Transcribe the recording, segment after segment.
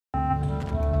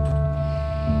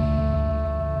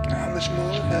much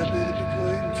more happy to be put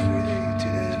in free to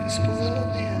ever spoil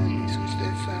the enemies which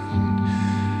they found.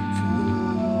 For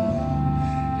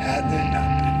had there not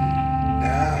been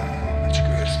now much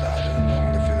great slaughter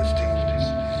among the Philistines,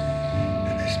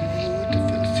 and they smote the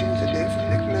Philistines that lay from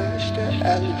Michmash to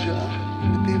Aijalon,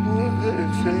 and the people were very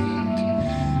faint,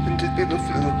 and the people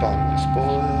flew upon the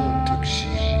spoil, and took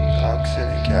sheep, oxen,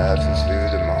 and calves, and slew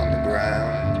them on the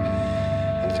ground,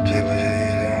 and the people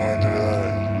ate them with the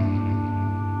blood.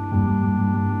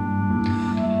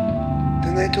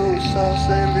 Then they told Saul,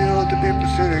 saying, Behold, the people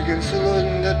sin against the Lord,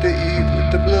 and that they eat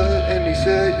with the blood. And he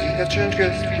said, Ye have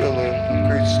transgressed, roll a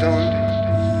great stone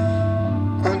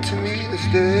unto me this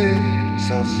day.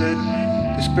 Saul said,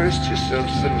 Disperse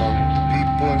yourselves among the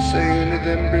people, and say unto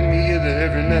them, Bring me hither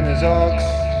every man his ox,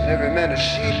 and every man his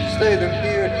sheep, slay them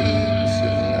here and eat,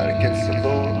 sin not against the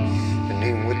Lord, and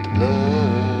eat with the blood.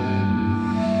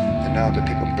 And now the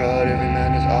people brought every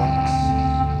man his ox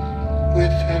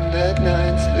with him that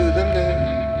night, slew them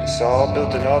there. And Saul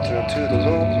built an altar unto the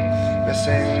Lord. The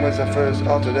same was the first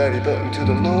altar that he built unto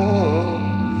the Lord.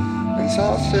 And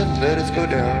Saul said, Let us go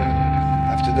down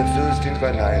after the Philistines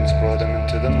by night, and spoil them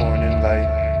into the morning light.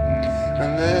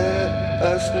 And let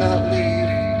us not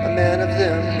leave a man of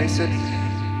them. And they said,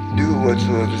 Do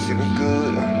whatsoever seemeth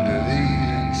good unto thee.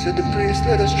 And said the priest,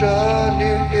 Let us draw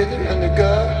near hither unto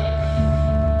God.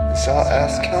 And Saul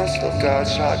asked counsel of God,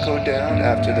 Shall I go down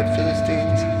after the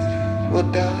Philistines?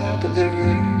 Wilt thou deliver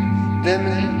them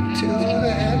into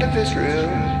the hand of Israel?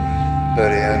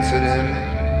 But he answered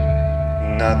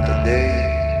him, Not that day.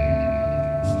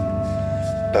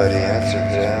 But he answered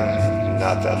him,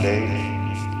 Not that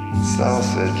day. Saul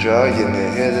said, Draw ye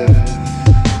near hither,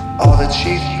 all the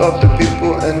chief of the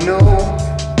people, and know,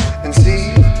 and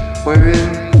see,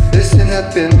 wherein this sin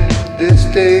hath been this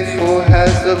day. For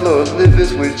has the Lord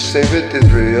liveth, which saveth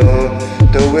Israel,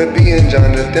 though it be in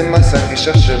Jonathan my son, he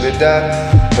shall surely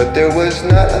die. But there was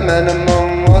not a man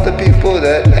among all the people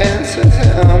that answered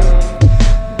him.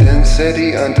 Then said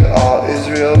he unto all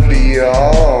Israel, Be ye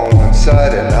all on one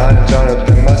side, and I,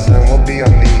 Jonathan my son, will be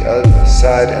on the other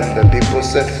side. And the people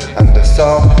said unto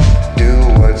Saul, Do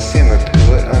what seemeth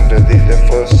good unto thee.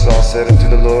 Therefore Saul said unto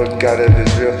the Lord God of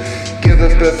Israel, Give a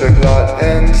perfect lot.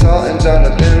 And Saul and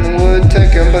Jonathan would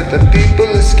take him, but the people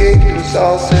escaped. And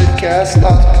Saul said, Cast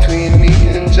lots between me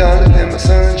and Jonathan my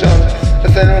son.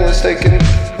 Jonathan was taken.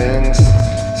 And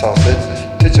Saul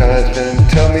said to Jonathan,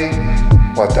 Tell me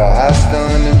what thou hast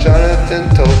done. And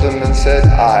Jonathan told him and said,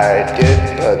 I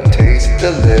did but taste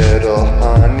a little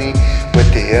honey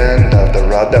with the end of the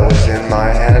rod that was in my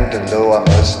hand, and lo, I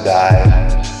must die.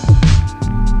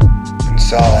 And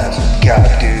Saul answered,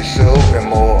 God do so, and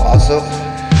more also,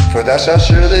 for thou shalt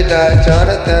surely die,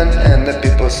 Jonathan. And the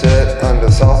people said unto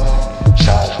Saul,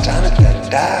 Shall Jonathan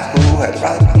die, who had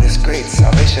wrought this great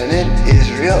salvation in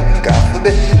Israel? God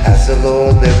forbid. As the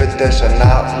Lord liveth, there shall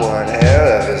not one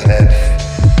hair of his head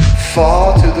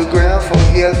fall to the ground, for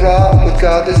he has wrought with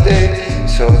God this day.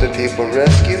 So the people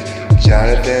rescued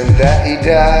Jonathan that he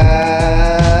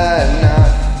died.